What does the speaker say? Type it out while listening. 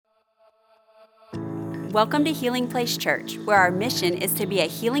Welcome to Healing Place Church, where our mission is to be a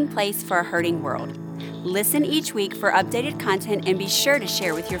healing place for a hurting world. Listen each week for updated content and be sure to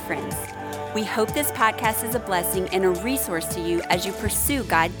share with your friends. We hope this podcast is a blessing and a resource to you as you pursue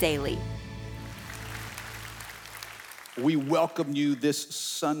God daily. We welcome you this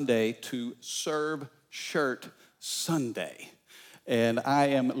Sunday to Serve Shirt Sunday. And I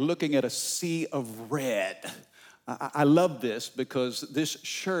am looking at a sea of red. I love this because this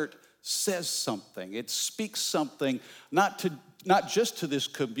shirt says something. It speaks something, not just to this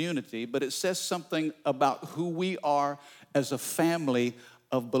community, but it says something about who we are as a family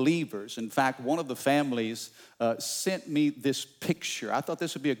of believers. In fact, one of the families sent me this picture. I thought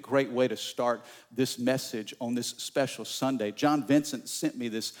this would be a great way to start this message on this special Sunday. John Vincent sent me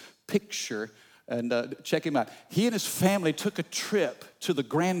this picture, and check him out. He and his family took a trip to the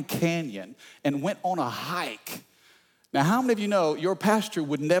Grand Canyon and went on a hike. Now, how many of you know your pastor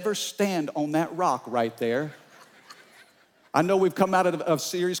would never stand on that rock right there? I know we've come out of a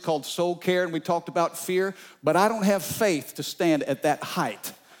series called Soul Care, and we talked about fear, but I don't have faith to stand at that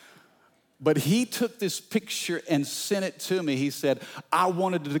height. But he took this picture and sent it to me. He said, I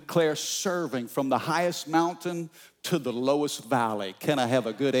wanted to declare serving from the highest mountain to the lowest valley. Can I have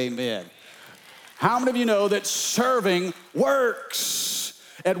a good amen? How many of you know that serving works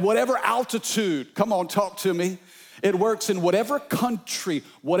at whatever altitude? Come on, talk to me. It works in whatever country,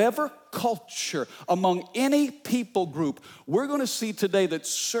 whatever culture, among any people group. We're going to see today that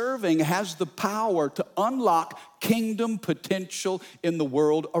serving has the power to unlock kingdom potential in the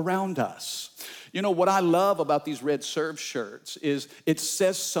world around us. You know, what I love about these red serve shirts is it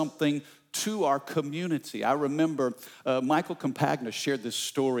says something to our community. I remember Michael Compagna shared this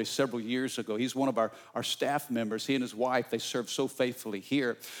story several years ago. He's one of our staff members. He and his wife, they served so faithfully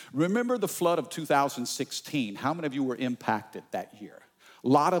here. Remember the flood of 2016? How many of you were impacted that year? A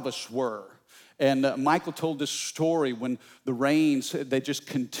lot of us were. And Michael told this story when the rains, they just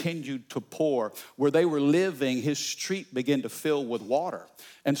continued to pour. Where they were living, his street began to fill with water.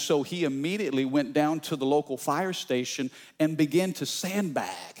 And so he immediately went down to the local fire station and began to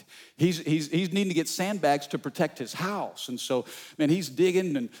sandbag. He's needing to get sandbags to protect his house. And so, man, he's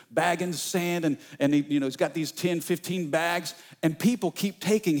digging and bagging sand, and he's got these 10, 15 bags, and people keep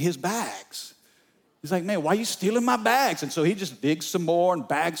taking his bags. He's like, man, why are you stealing my bags? And so he just digs some more and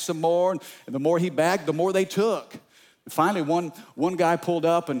bags some more, and the more he bagged, the more they took. And finally, one guy pulled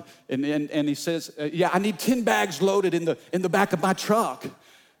up, and he says, yeah, I need 10 bags loaded in the back of my truck.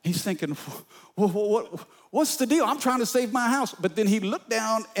 He's thinking, what's the deal? I'm trying to save my house. But then he looked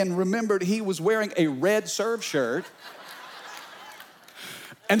down and remembered he was wearing a red serve shirt.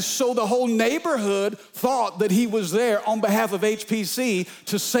 And so the whole neighborhood thought that he was there on behalf of HPC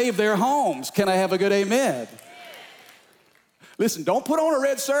to save their homes. Can I have a good amen? Listen, don't put on a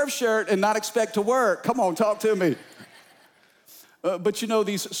red serve shirt and not expect to work. Come on, talk to me. But you know,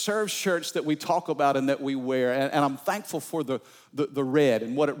 these serve shirts that we talk about and that we wear, and I'm thankful for the red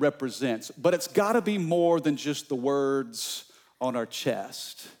and what it represents, but it's gotta be more than just the words on our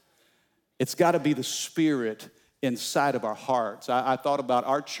chest. It's gotta be the spirit inside of our hearts. I thought about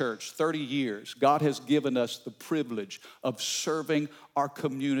our church, 30 years. God has given us the privilege of serving our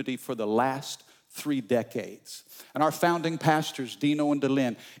community for the last 3 decades. And our founding pastors, Dino and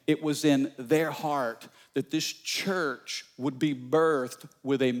Delin, it was in their heart that this church would be birthed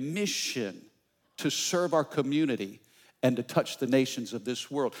with a mission to serve our community and to touch the nations of this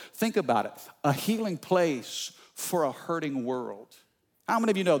world. Think about it, a healing place for a hurting world. How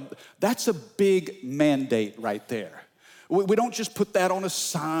many of you know that's a big mandate right there? We don't just put that on a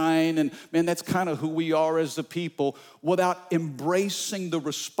sign and, man, that's kind of who we are as a people without embracing the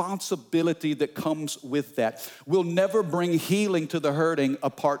responsibility that comes with that. We'll never bring healing to the hurting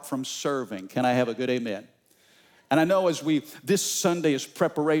apart from serving. Can I have a good amen? And I know this Sunday is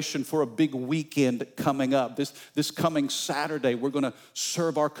preparation for a big weekend coming up. This coming Saturday, we're gonna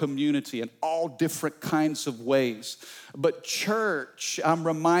serve our community in all different kinds of ways. But church, I'm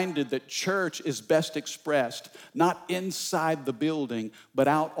reminded that church is best expressed not inside the building, but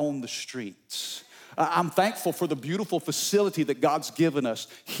out on the streets. I'm thankful for the beautiful facility that God's given us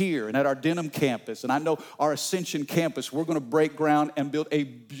here and at our Denham campus. And I know our Ascension campus, we're gonna break ground and build a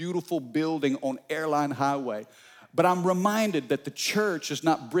beautiful building on Airline Highway. But I'm reminded that the church is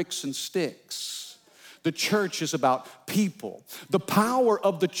not bricks and sticks. The church is about people. The power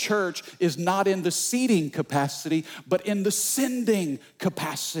of the church is not in the seating capacity, but in the sending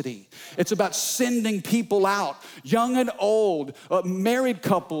capacity. It's about sending people out, young and old, married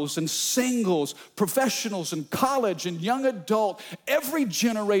couples and singles, professionals and college and young adult, every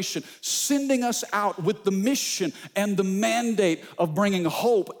generation, sending us out with the mission and the mandate of bringing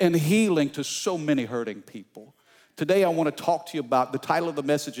hope and healing to so many hurting people. Today I want to talk to you about, the title of the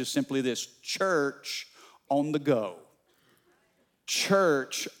message is simply this: Church on the Go.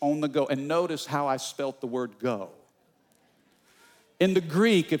 Church on the go. And notice how I spelt the word go. In the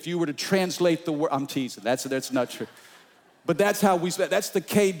Greek, if you were to translate the word, I'm teasing, that's not true. But that's how we spell, that's the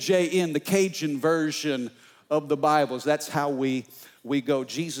KJN, the Cajun version of the Bibles. That's how we go.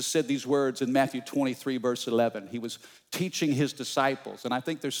 Jesus said these words in Matthew 23, verse 11. He was teaching his disciples, and I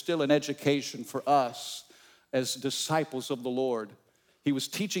think there's still an education for us as disciples of the Lord. He was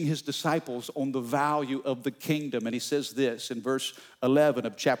teaching his disciples on the value of the kingdom. And he says this in verse 11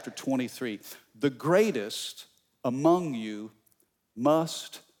 of chapter 23. The greatest among you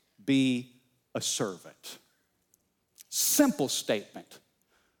must be a servant. Simple statement,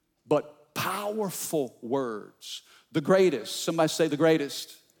 but powerful words. The greatest. Somebody say the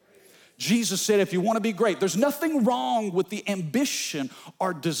greatest. Jesus said, if you want to be great, there's nothing wrong with the ambition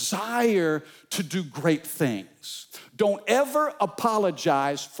or desire to do great things. Don't ever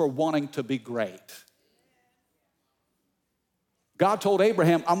apologize for wanting to be great. God told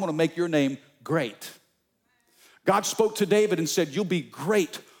Abraham, I'm going to make your name great. God spoke to David and said, you'll be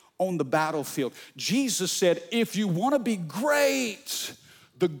great on the battlefield. Jesus said, if you want to be great,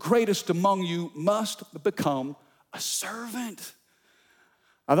 the greatest among you must become a servant.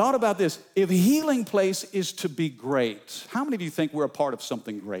 I thought about this. If Healing Place is to be great, how many of you think we're a part of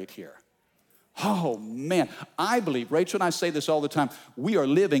something great here? Oh, man. I believe, Rachel and I say this all the time, we are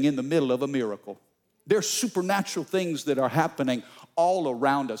living in the middle of a miracle. There's supernatural things that are happening all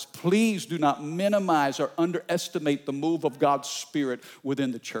around us. Please do not minimize or underestimate the move of God's Spirit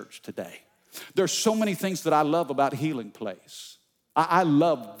within the church today. There's so many things that I love about Healing Place. I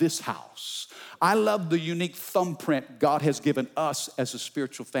love this house. I love the unique thumbprint God has given us as a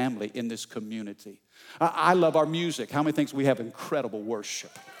spiritual family in this community. I love our music. How many think we have incredible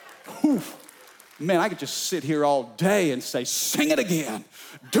worship? Whew. Man, I could just sit here all day and say, sing it again,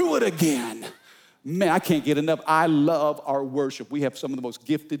 do it again. Man, I can't get enough. I love our worship. We have some of the most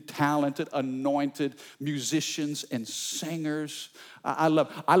gifted, talented, anointed musicians and singers. I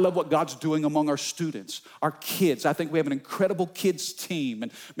love what God's doing among our students, our kids. I think we have an incredible kids team.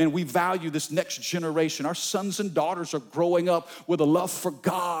 And man, we value this next generation. Our sons and daughters are growing up with a love for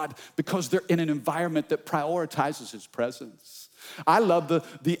God because they're in an environment that prioritizes His presence. I love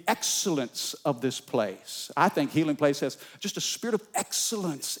the excellence of this place. I think Healing Place has just a spirit of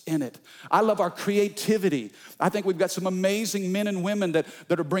excellence in it. I love our creativity. I think we've got some amazing men and women that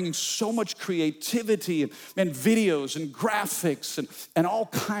are bringing so much creativity and videos and graphics and all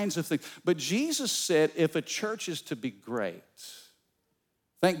kinds of things. But Jesus said if a church is to be great,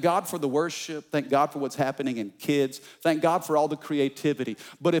 thank God for the worship. Thank God for what's happening in kids. Thank God for all the creativity.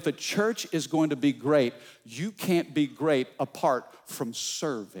 But if a church is going to be great, you can't be great apart from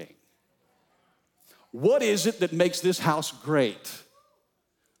serving. What is it that makes this house great?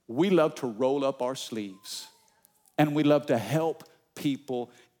 We love to roll up our sleeves, and we love to help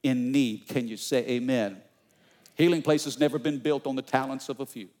people in need. Can you say amen? Healing Place has never been built on the talents of a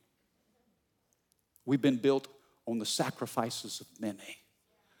few. We've been built on the sacrifices of many.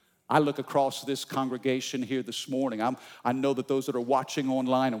 I look across this congregation here this morning. I know that those that are watching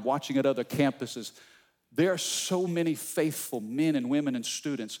online and watching at other campuses, there are so many faithful men and women and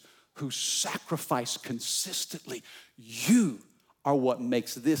students who sacrifice consistently. You are what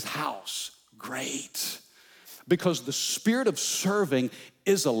makes this house great, because the spirit of serving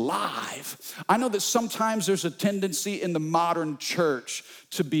is alive. I know that sometimes there's a tendency in the modern church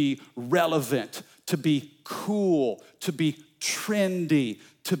to be relevant, to be cool, to be trendy,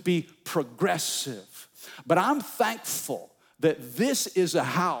 to be progressive. But I'm thankful that this is a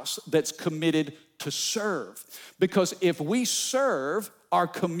house that's committed to serve. Because if we serve our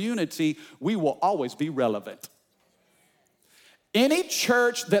community, we will always be relevant. Any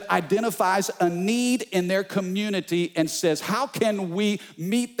church that identifies a need in their community and says, how can we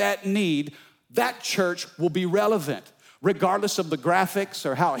meet that need? That church will be relevant. Regardless of the graphics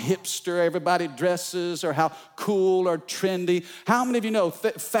or how hipster everybody dresses or how cool or trendy. How many of you know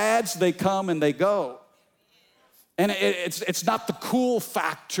fads, they come and they go? And it's not the cool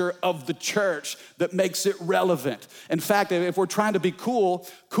factor of the church that makes it relevant. In fact, if we're trying to be cool,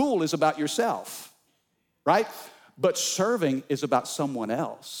 cool is about yourself, right? But serving is about someone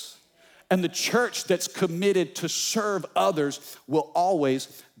else. And the church that's committed to serve others will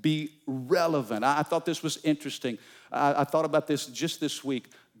always be relevant. I thought this was interesting. I thought about this just this week.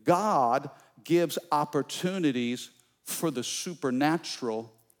 God gives opportunities for the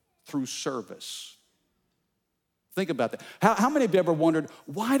supernatural through service. Think about that. How many of you ever wondered,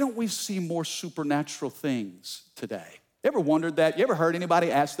 why don't we see more supernatural things today? You ever wondered that? You ever heard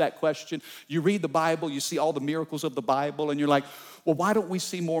anybody ask that question? You read the Bible, you see all the miracles of the Bible, and you're like, well, why don't we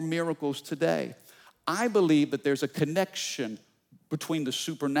see more miracles today? I believe that there's a connection between the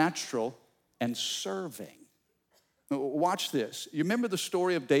supernatural and serving. Watch this. You remember the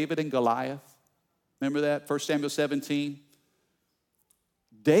story of David and Goliath? Remember that? 1 Samuel 17.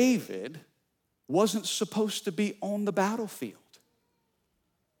 David wasn't supposed to be on the battlefield.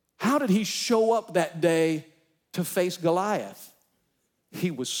 How did he show up that day to face Goliath?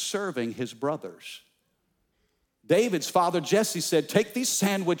 He was serving his brothers. David's father, Jesse, said, take these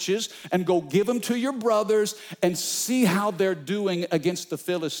sandwiches and go give them to your brothers and see how they're doing against the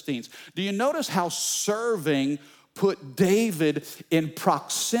Philistines. Do you notice how serving put David in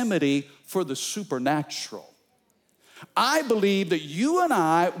proximity for the supernatural? I believe that you and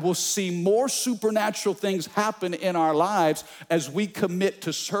I will see more supernatural things happen in our lives as we commit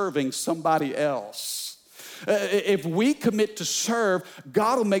to serving somebody else. If we commit to serve,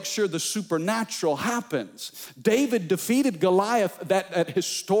 God will make sure the supernatural happens. David defeated Goliath that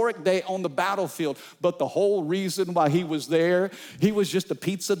historic day on the battlefield, but the whole reason why he was there, he was just a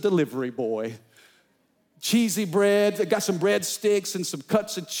pizza delivery boy. Cheesy bread, they got some breadsticks and some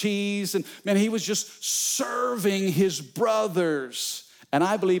cuts of cheese, and man, he was just serving his brothers. And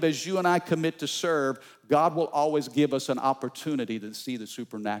I believe as you and I commit to serve, God will always give us an opportunity to see the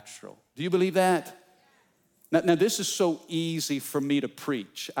supernatural. Do you believe that? Now this is so easy for me to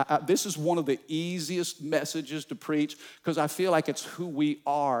preach. This is one of the easiest messages to preach because I feel like it's who we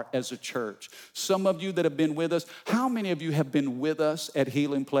are as a church. Some of you that have been with us, how many of you have been with us at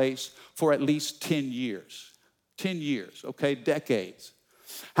Healing Place for at least 10 years? 10 years, okay, decades.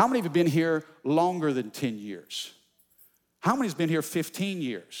 How many of you have been here longer than 10 years? How many has been here 15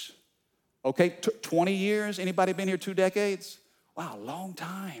 years? Okay, 20 years? Anybody been here 2 decades? Wow, long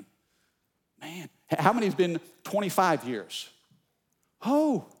time. Man, how many has been 25 years?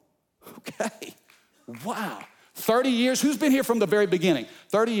 Oh, okay. Wow. 30 years? Who's been here from the very beginning?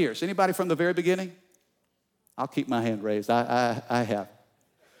 30 years. Anybody from the very beginning? I'll keep my hand raised. I have.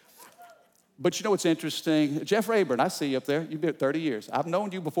 But you know what's interesting? Jeff Rayburn, I see you up there. You've been here 30 years. I've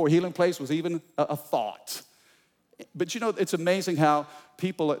known you before Healing Place was even a thought. But you know, it's amazing how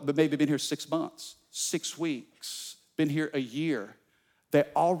people that maybe been here 6 months, 6 weeks, been here a year, they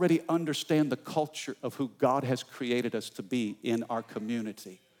already understand the culture of who God has created us to be in our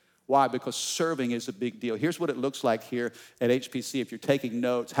community. Why? Because serving is a big deal. Here's what it looks like here at HPC. If you're taking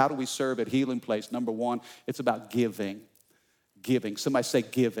notes, how do we serve at Healing Place? Number one, it's about giving. Giving. Somebody say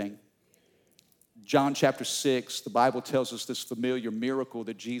giving. John chapter 6, the Bible tells us this familiar miracle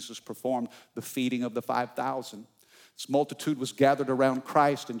that Jesus performed, the feeding of the 5,000. This multitude was gathered around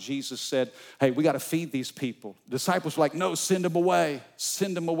Christ, and Jesus said, hey, we got to feed these people. The disciples were like, no, send them away.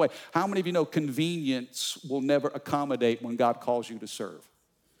 Send them away. How many of you know convenience will never accommodate when God calls you to serve?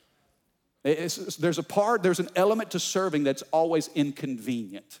 There's an element to serving that's always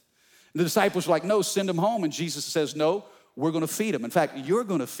inconvenient. And the disciples were like, no, send them home. And Jesus says, no, we're going to feed them. In fact, you're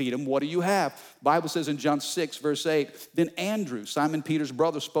going to feed them. What do you have? The Bible says in John 6, verse 8, then Andrew, Simon Peter's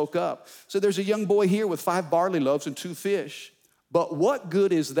brother, spoke up. So there's a young boy here with 5 barley loaves and 2 fish. But what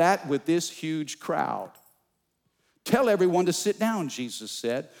good is that with this huge crowd? Tell everyone to sit down, Jesus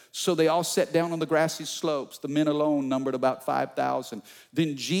said. So they all sat down on the grassy slopes. The men alone numbered about 5,000.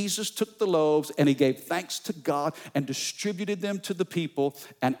 Then Jesus took the loaves and he gave thanks to God and distributed them to the people.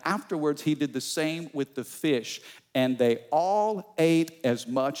 And afterwards he did the same with the fish. And they all ate as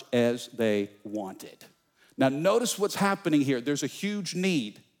much as they wanted. Now notice what's happening here. There's a huge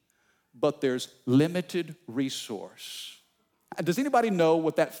need, but there's limited resource. Does anybody know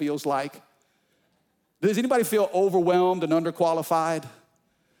what that feels like? Does anybody feel overwhelmed and underqualified?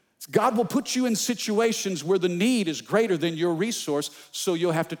 God will put you in situations where the need is greater than your resource, so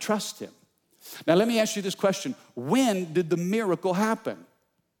you'll have to trust him. Now, let me ask you this question. When did the miracle happen?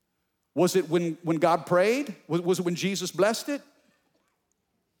 Was it when God prayed? Was it when Jesus blessed it?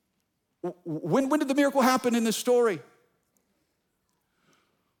 When did the miracle happen in this story?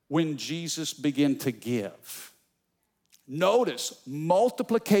 When Jesus began to give. Notice,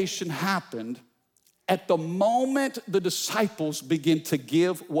 multiplication happened at the moment the disciples begin to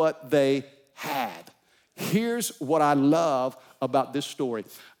give what they had. Here's what I love about this story.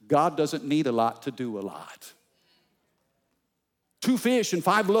 God doesn't need a lot to do a lot. 2 fish and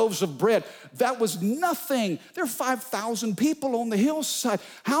 5 loaves of bread. That was nothing. There are 5,000 people on the hillside.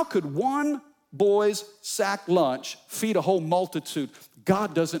 How could one boy's sack lunch feed a whole multitude?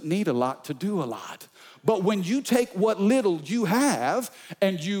 God doesn't need a lot to do a lot. But when you take what little you have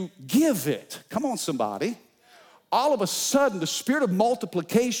and you give it, come on somebody, all of a sudden the spirit of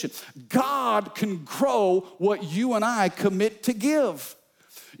multiplication, God can grow what you and I commit to give.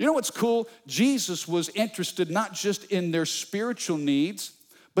 You know what's cool? Jesus was interested not just in their spiritual needs,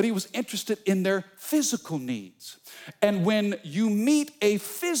 but he was interested in their physical needs. And when you meet a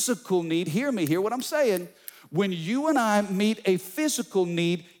physical need, hear me, hear what I'm saying. When you and I meet a physical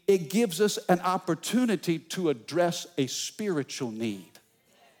need, it gives us an opportunity to address a spiritual need.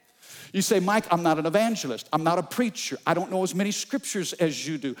 You say, Mike, I'm not an evangelist. I'm not a preacher. I don't know as many scriptures as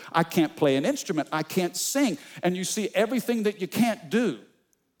you do. I can't play an instrument. I can't sing. And you see everything that you can't do.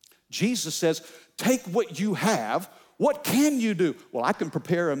 Jesus says, take what you have. What can you do? Well, I can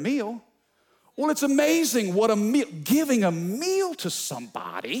prepare a meal. Well, it's amazing what a meal, giving a meal to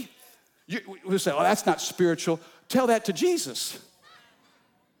somebody. You say, oh, that's not spiritual. Tell that to Jesus.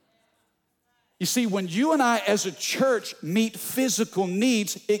 You see, when you and I as a church meet physical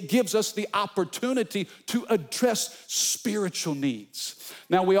needs, it gives us the opportunity to address spiritual needs.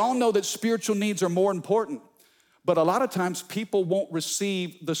 Now, we all know that spiritual needs are more important, but a lot of times people won't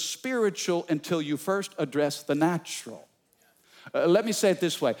receive the spiritual until you first address the natural. Let me say it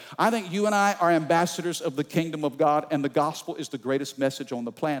this way. I think you and I are ambassadors of the kingdom of God, and the gospel is the greatest message on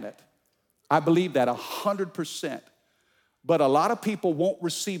the planet. I believe that 100%. But a lot of people won't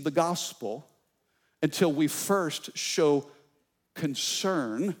receive the gospel until we first show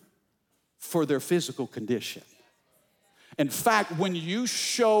concern for their physical condition. In fact, when you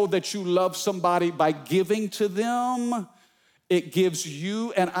show that you love somebody by giving to them, it gives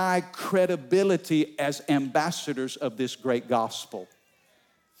you and I credibility as ambassadors of this great gospel.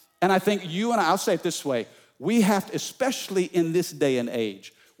 And I think you and I'll say it this way, we have to, especially in this day and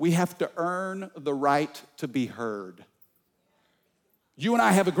age, we have to earn the right to be heard. You and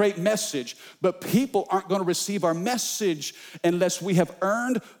I have a great message, but people aren't going to receive our message unless we have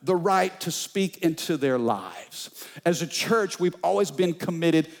earned the right to speak into their lives. As a church, we've always been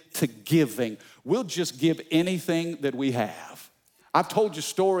committed to giving. We'll just give anything that we have. I've told you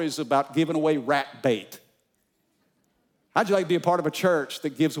stories about giving away rat bait. How'd you like to be a part of a church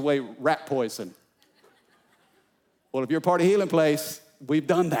that gives away rat poison? Well, if you're a part of Healing Place, we've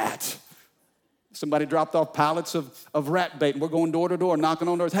done that. Somebody dropped off pallets of rat bait, and we're going door to door, knocking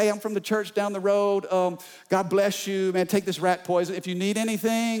on doors. Hey, I'm from the church down the road. God bless you. Man, take this rat poison. If you need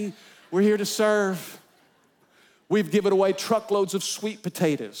anything, we're here to serve. We've given away truckloads of sweet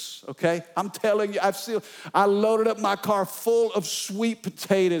potatoes, okay? I'm telling you, I loaded up my car full of sweet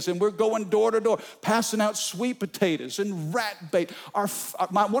potatoes, and we're going door to door, passing out sweet potatoes and rat bait.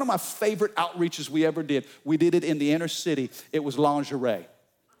 One of my favorite outreaches we ever did, we did it in the inner city. It was lingerie.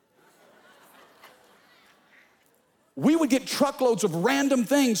 We would get truckloads of random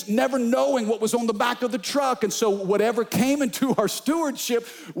things, never knowing what was on the back of the truck. And so whatever came into our stewardship,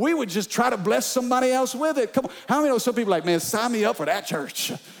 we would just try to bless somebody else with it. Come on. How many know some people are like, man, sign me up for that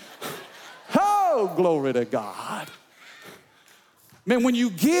church? Oh, glory to God. Man, when you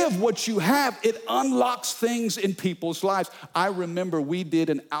give what you have, it unlocks things in people's lives. I remember we did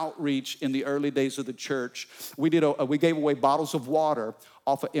an outreach in the early days of the church. We gave away bottles of water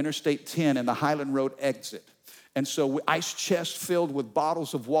off of Interstate 10 and the Highland Road exit. And so ice chests filled with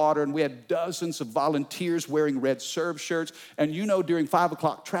bottles of water, and we had dozens of volunteers wearing red serve shirts. And you know, during 5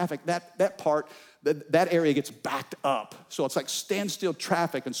 o'clock traffic, that area gets backed up. So it's like standstill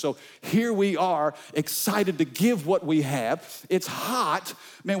traffic. And so here we are, excited to give what we have. It's hot.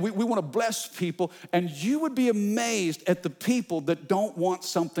 Man, we want to bless people. And you would be amazed at the people that don't want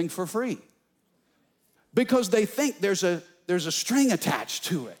something for free, because they think there's a string attached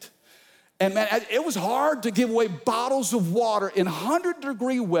to it. And man, it was hard to give away bottles of water in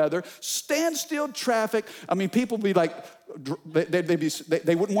 100-degree weather, standstill traffic. I mean, people would be like,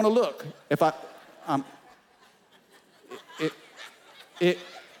 they wouldn't want to look. If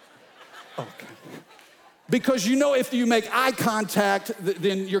okay. Because you know, if you make eye contact,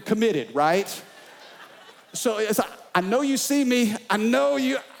 then you're committed, right? So I know you see me. I know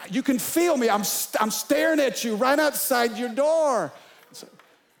you can feel me. I'm staring at you right outside your door.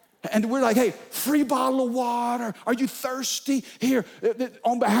 And we're like, hey, free bottle of water. Are you thirsty? Here,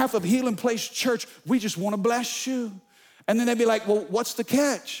 on behalf of Healing Place Church, we just want to bless you. And then they'd be like, well, what's the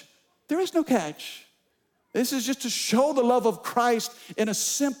catch? There is no catch. This is just to show the love of Christ in a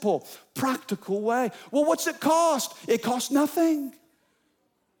simple, practical way. Well, what's it cost? It costs nothing.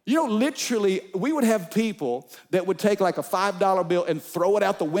 You know, literally, we would have people that would take like a $5 bill and throw it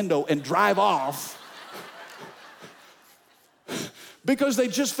out the window and drive off because they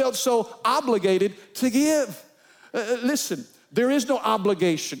just felt so obligated to give. Listen, there is no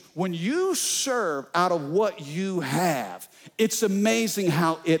obligation. When you serve out of what you have, it's amazing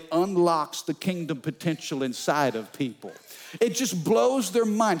how it unlocks the kingdom potential inside of people. It just blows their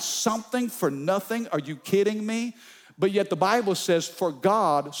mind. Something for nothing? Are you kidding me? But yet the Bible says, for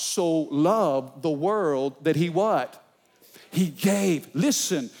God so loved the world that he what? He gave.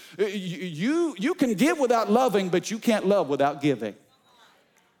 Listen, you can give without loving, but you can't love without giving.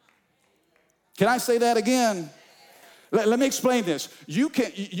 Can I say that again? Let me explain this. You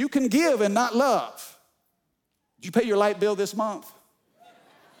can give and not love. Did you pay your light bill this month?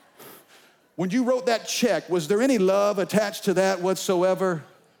 When you wrote that check, was there any love attached to that whatsoever?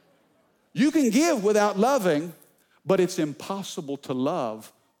 You can give without loving, but it's impossible to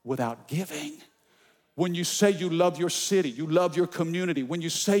love without giving. When you say you love your city, you love your community, when you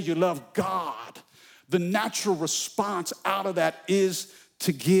say you love God, the natural response out of that is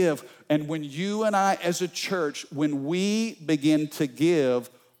to give. And when you and I as a church, when we begin to give,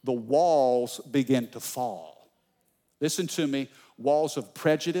 the walls begin to fall. Listen to me, walls of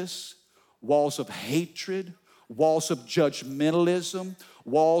prejudice, walls of hatred, walls of judgmentalism,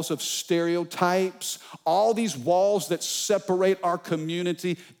 walls of stereotypes, all these walls that separate our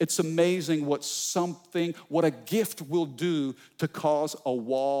community. It's amazing what a gift will do to cause a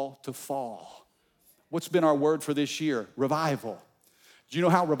wall to fall. What's been our word for this year? Revival. Do you know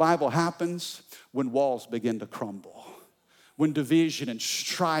how revival happens? When walls begin to crumble. When division and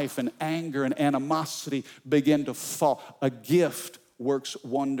strife and anger and animosity begin to fall. A gift works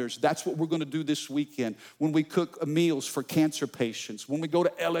wonders. That's what we're going to do this weekend when we cook meals for cancer patients, when we go to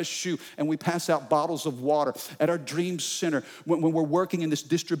LSU and we pass out bottles of water at our Dream Center, when we're working in this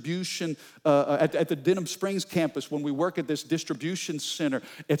distribution at the Denham Springs campus, when we work at this distribution center.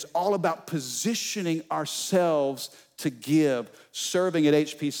 It's all about positioning ourselves to give. Serving at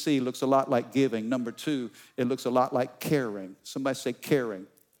HPC looks a lot like giving. Number two, it looks a lot like caring. Somebody say caring.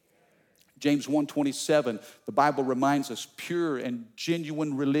 James 1:27, the Bible reminds us, pure and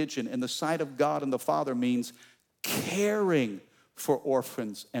genuine religion in the sight of God and the Father means caring for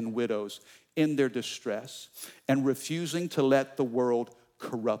orphans and widows in their distress and refusing to let the world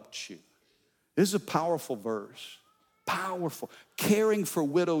corrupt you. This is a powerful verse, powerful. Caring for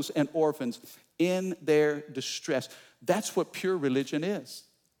widows and orphans in their distress. That's what pure religion is.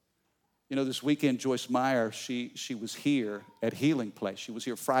 You know, this weekend, Joyce Meyer, she was here at Healing Place. She was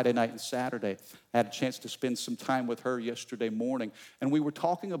here Friday night and Saturday. I had a chance to spend some time with her yesterday morning. And we were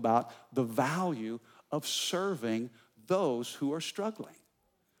talking about the value of serving those who are struggling.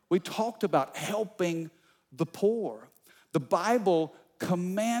 We talked about helping the poor. The Bible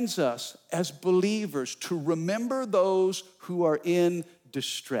commands us as believers to remember those who are in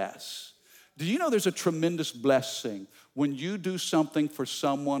distress. Do you know there's a tremendous blessing when you do something for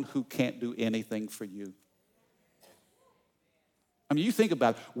someone who can't do anything for you? I mean, you think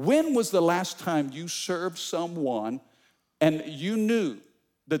about it. When was the last time you served someone and you knew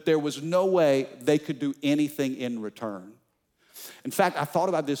that there was no way they could do anything in return? In fact, I thought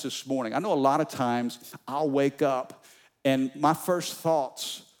about this morning. I know a lot of times I'll wake up and my first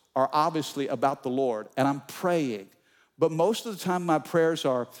thoughts are obviously about the Lord and I'm praying. But most of the time my prayers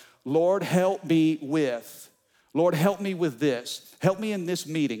are, Lord, help me with. Lord, help me with this. Help me in this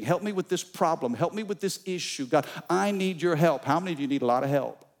meeting. Help me with this problem. Help me with this issue. God, I need your help. How many of you need a lot of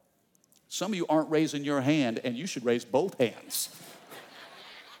help? Some of you aren't raising your hand, and you should raise both hands.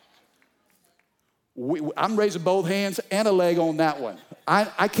 I'm raising both hands and a leg on that one.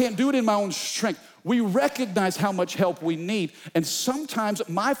 I can't do it in my own strength. We recognize how much help we need. And sometimes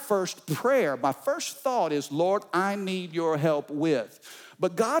my first prayer, my first thought is, Lord, I need your help with.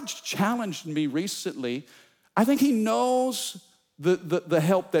 But God challenged me recently. I think he knows the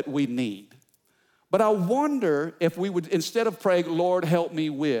help that we need. But I wonder if we would, instead of praying, Lord, help me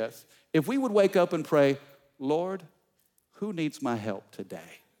with, if we would wake up and pray, Lord, who needs my help today?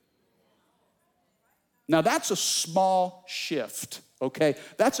 Now that's a small shift, okay?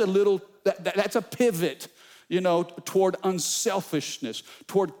 That's a pivot, toward unselfishness,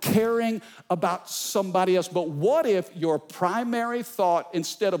 toward caring about somebody else. But what if your primary thought,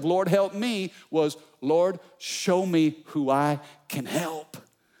 instead of Lord, help me, was, Lord, show me who I can help?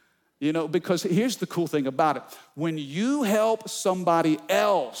 Because here's the cool thing about it. When you help somebody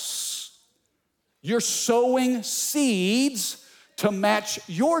else, you're sowing seeds to match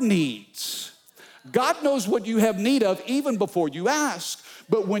your needs. God knows what you have need of even before you ask.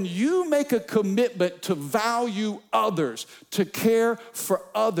 But when you make a commitment to value others, to care for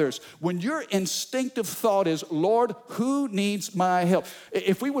others, when your instinctive thought is, Lord, who needs my help?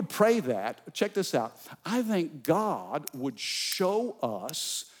 If we would pray that, check this out. I think God would show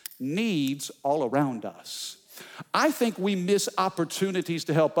us needs all around us. I think we miss opportunities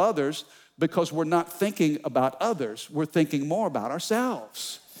to help others because we're not thinking about others. We're thinking more about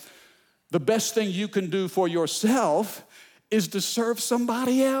ourselves. The best thing you can do for yourself is to serve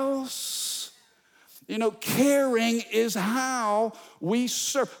somebody else. You know, caring is how we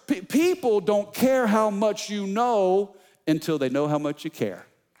serve. People don't care how much you know until they know how much you care.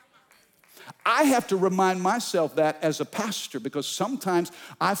 I have to remind myself that as a pastor, because sometimes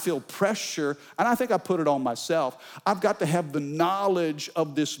I feel pressure, and I think I put it on myself. I've got to have the knowledge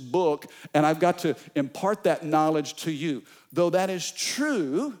of this book, and I've got to impart that knowledge to you. Though that is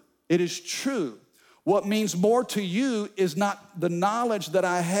true, it is true. What means more to you is not the knowledge that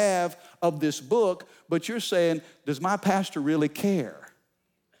I have of this book, but you're saying, does my pastor really care?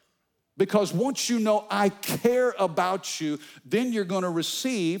 Because once you know I care about you, then you're going to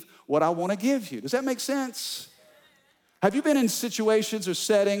receive what I want to give you. Does that make sense? Have you been in situations or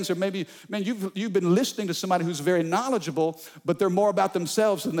settings, or maybe, man, you've been listening to somebody who's very knowledgeable, but they're more about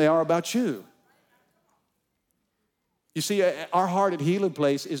themselves than they are about you? You see, our heart at Healing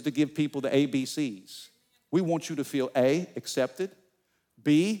Place is to give people the ABCs. We want you to feel A, accepted,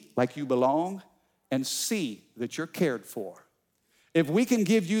 B, like you belong, and C, that you're cared for. If we can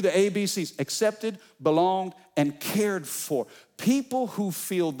give you the ABCs, accepted, belonged, and cared for, people who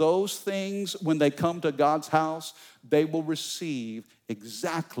feel those things when they come to God's house, they will receive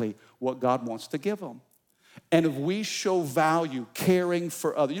exactly what God wants to give them. And if we show value, caring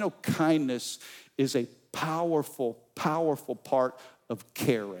for others, you know, kindness is a powerful, powerful part of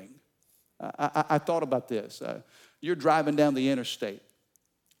caring. I thought about this. You're driving down the interstate.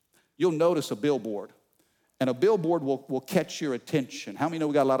 You'll notice a billboard. And a billboard will catch your attention. How many know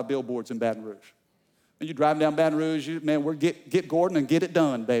we got a lot of billboards in Baton Rouge? When you're driving down Baton Rouge, we're get Gordon and get it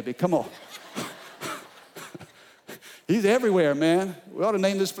done, baby. Come on. He's everywhere, man. We ought to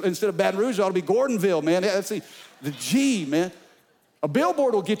name this, instead of Baton Rouge, it ought to be Gordonville, man. That's the G, man. A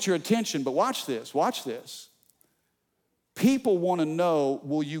billboard will get your attention, but watch this, watch this. People want to know,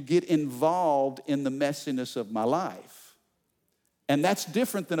 will you get involved in the messiness of my life? And that's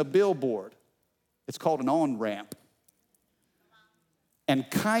different than a billboard. It's called an on-ramp. And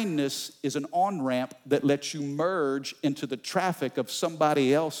kindness is an on-ramp that lets you merge into the traffic of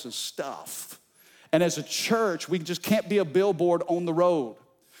somebody else's stuff. And as a church, we just can't be a billboard on the road.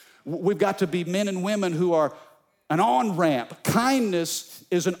 We've got to be men and women who are an on-ramp. Kindness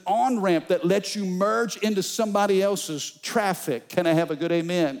is an on-ramp that lets you merge into somebody else's traffic. Can I have a good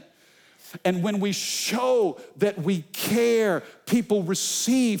amen? And when we show that we care, people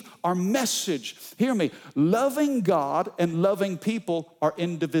receive our message. Hear me, loving God and loving people are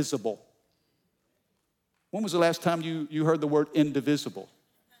indivisible. When was the last time you heard the word indivisible?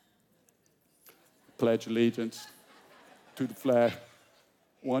 Pledge allegiance to the flag,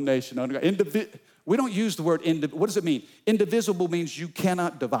 one nation under God. We don't use the word indivisible. What does it mean? Indivisible means you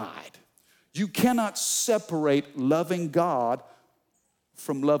cannot divide. You cannot separate loving God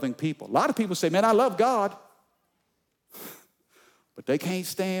from loving people. A lot of people say, man, I love God, but they can't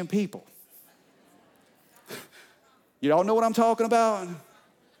stand people. Y'all know what I'm talking about?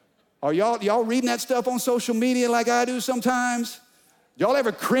 Are y'all reading that stuff on social media like I do sometimes? Y'all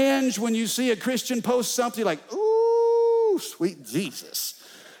ever cringe when you see a Christian post something like, ooh, sweet Jesus.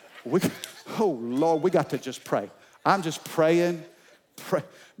 Oh, Lord, we got to just pray. I'm just praying.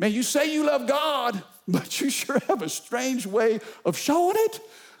 Man, you say you love God, but you sure have a strange way of showing it.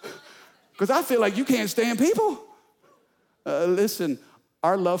 Because I feel like you can't stand people. Listen,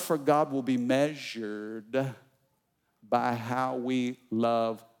 our love for God will be measured by how we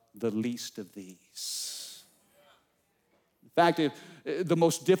love the least of these. In fact, if the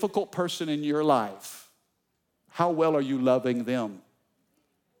most difficult person in your life, how well are you loving them?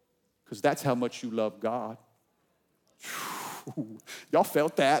 Because that's how much you love God. Y'all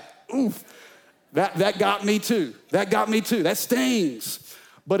felt that? Oof. That got me too. That got me too. That stings.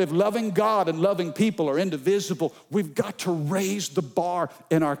 But if loving God and loving people are indivisible, we've got to raise the bar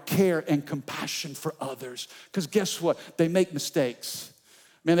in our care and compassion for others. Because guess what? They make mistakes.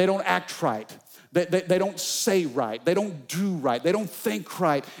 Man, they don't act right. They don't say right. They don't do right. They don't think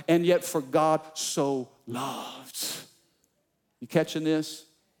right. And yet for God so loved. You catching this?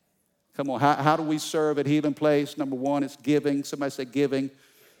 Come on, how do we serve at Healing Place? Number one, it's giving. Somebody say giving.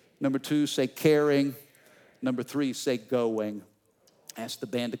 Number two, say caring. Number three, say going. Ask the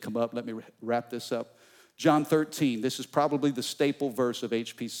band to come up. Let me wrap this up. John 13, this is probably the staple verse of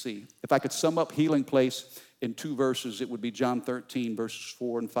HPC. If I could sum up Healing Place in 2 verses, it would be John 13, verses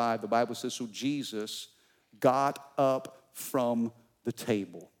 4 and 5. The Bible says, so Jesus got up from the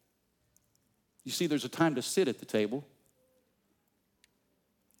table. You see, there's a time to sit at the table,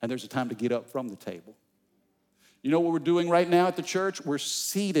 and there's a time to get up from the table. You know what we're doing right now at the church? We're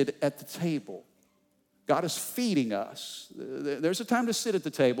seated at the table. God is feeding us. There's a time to sit at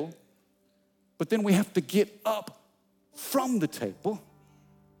the table, but then we have to get up from the table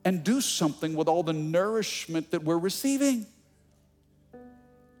and do something with all the nourishment that we're receiving.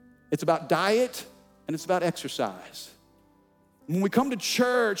 It's about diet and it's about exercise. When we come to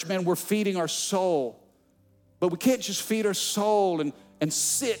church, man, we're feeding our soul, but we can't just feed our soul and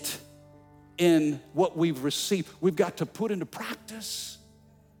sit in what we've received. We've got to put into practice.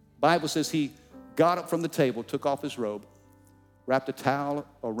 The Bible says he got up from the table, took off his robe, wrapped a towel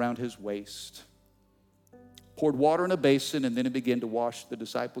around his waist, poured water in a basin, and then he began to wash the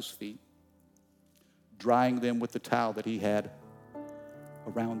disciples' feet, drying them with the towel that he had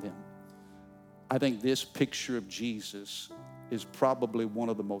around them. I think this picture of Jesus is probably one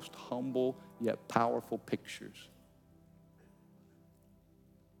of the most humble yet powerful pictures.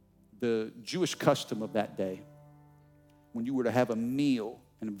 The Jewish custom of that day, when you were to have a meal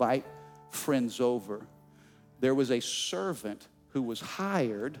and invite friends over, there was a servant who was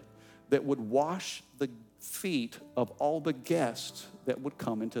hired that would wash the feet of all the guests that would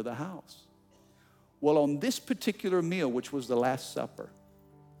come into the house. Well, on this particular meal, which was the Last Supper,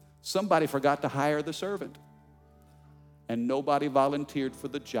 somebody forgot to hire the servant, and nobody volunteered for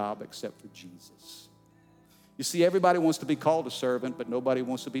the job except for Jesus. You see, everybody wants to be called a servant, but nobody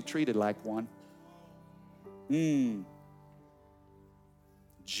wants to be treated like one.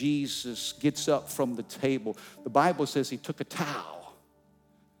 Jesus gets up from the table. The Bible says he took a towel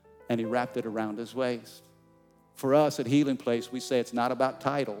and he wrapped it around his waist. For us at Healing Place, we say it's not about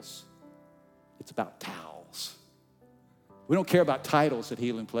titles, it's about towels. We don't care about titles at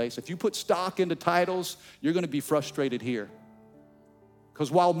Healing Place. If you put stock into titles, you're going to be frustrated here. Because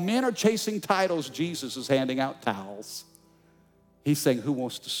while men are chasing titles, Jesus is handing out towels. He's saying, who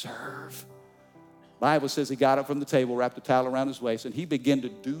wants to serve? The Bible says he got up from the table, wrapped a towel around his waist, and he began to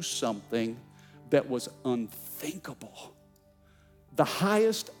do something that was unthinkable. The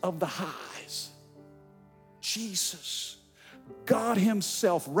highest of the highs, Jesus, God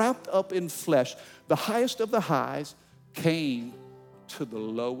himself wrapped up in flesh, the highest of the highs, came to the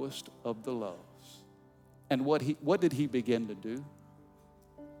lowest of the lows. And what did he begin to do?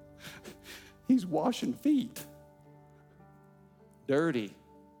 He's washing feet. Dirty,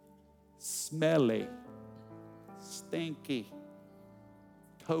 smelly, stinky,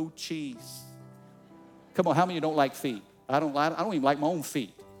 toe cheese. Come on, how many of you don't like feet? I don't even like my own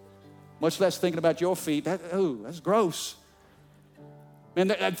feet, much less thinking about your feet. That's gross. Man,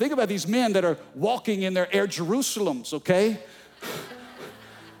 think about these men that are walking in their Air Jerusalems, okay?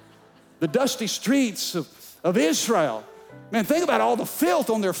 The dusty streets of Israel. Man, think about all the filth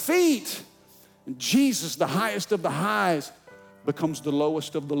on their feet. And Jesus, the highest of the highs, becomes the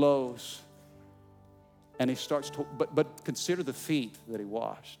lowest of the lows. And he starts to, but consider the feet that he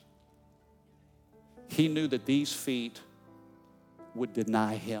washed. He knew that these feet would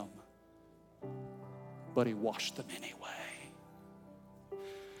deny him, but he washed them anyway.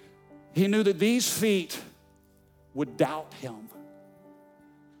 He knew that these feet would doubt him.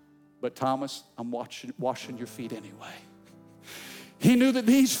 But Thomas, I'm washing your feet anyway. He knew that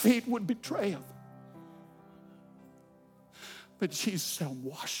these feet would betray him. But Jesus said, I'm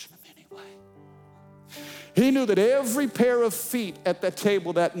washing them anyway. He knew that every pair of feet at that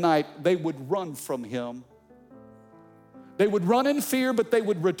table that night, they would run from him. They would run in fear, but they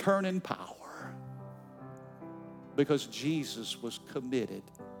would return in power. Because Jesus was committed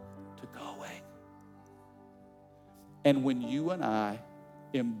to going. And when you and I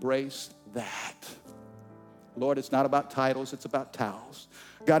embrace that, Lord, it's not about titles, it's about towels.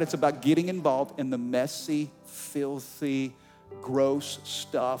 God, it's about getting involved in the messy, filthy, gross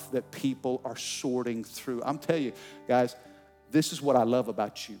stuff that people are sorting through. I'm telling you, guys, this is what I love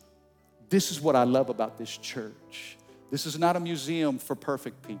about you. This is what I love about this church. This is not a museum for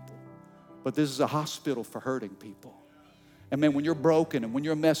perfect people, but this is a hospital for hurting people. And man, when you're broken and when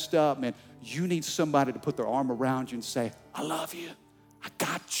you're messed up, man, you need somebody to put their arm around you and say, I love you. I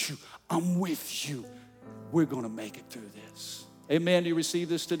got you. I'm with you. We're going to make it through this. Amen. Do you receive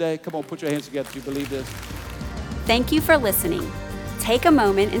this today? Come on, put your hands together if you believe this. Thank you for listening. Take a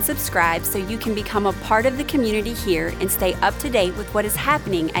moment and subscribe so you can become a part of the community here and stay up to date with what is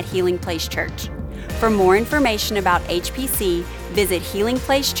happening at Healing Place Church. For more information about HPC, visit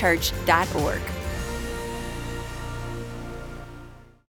healingplacechurch.org.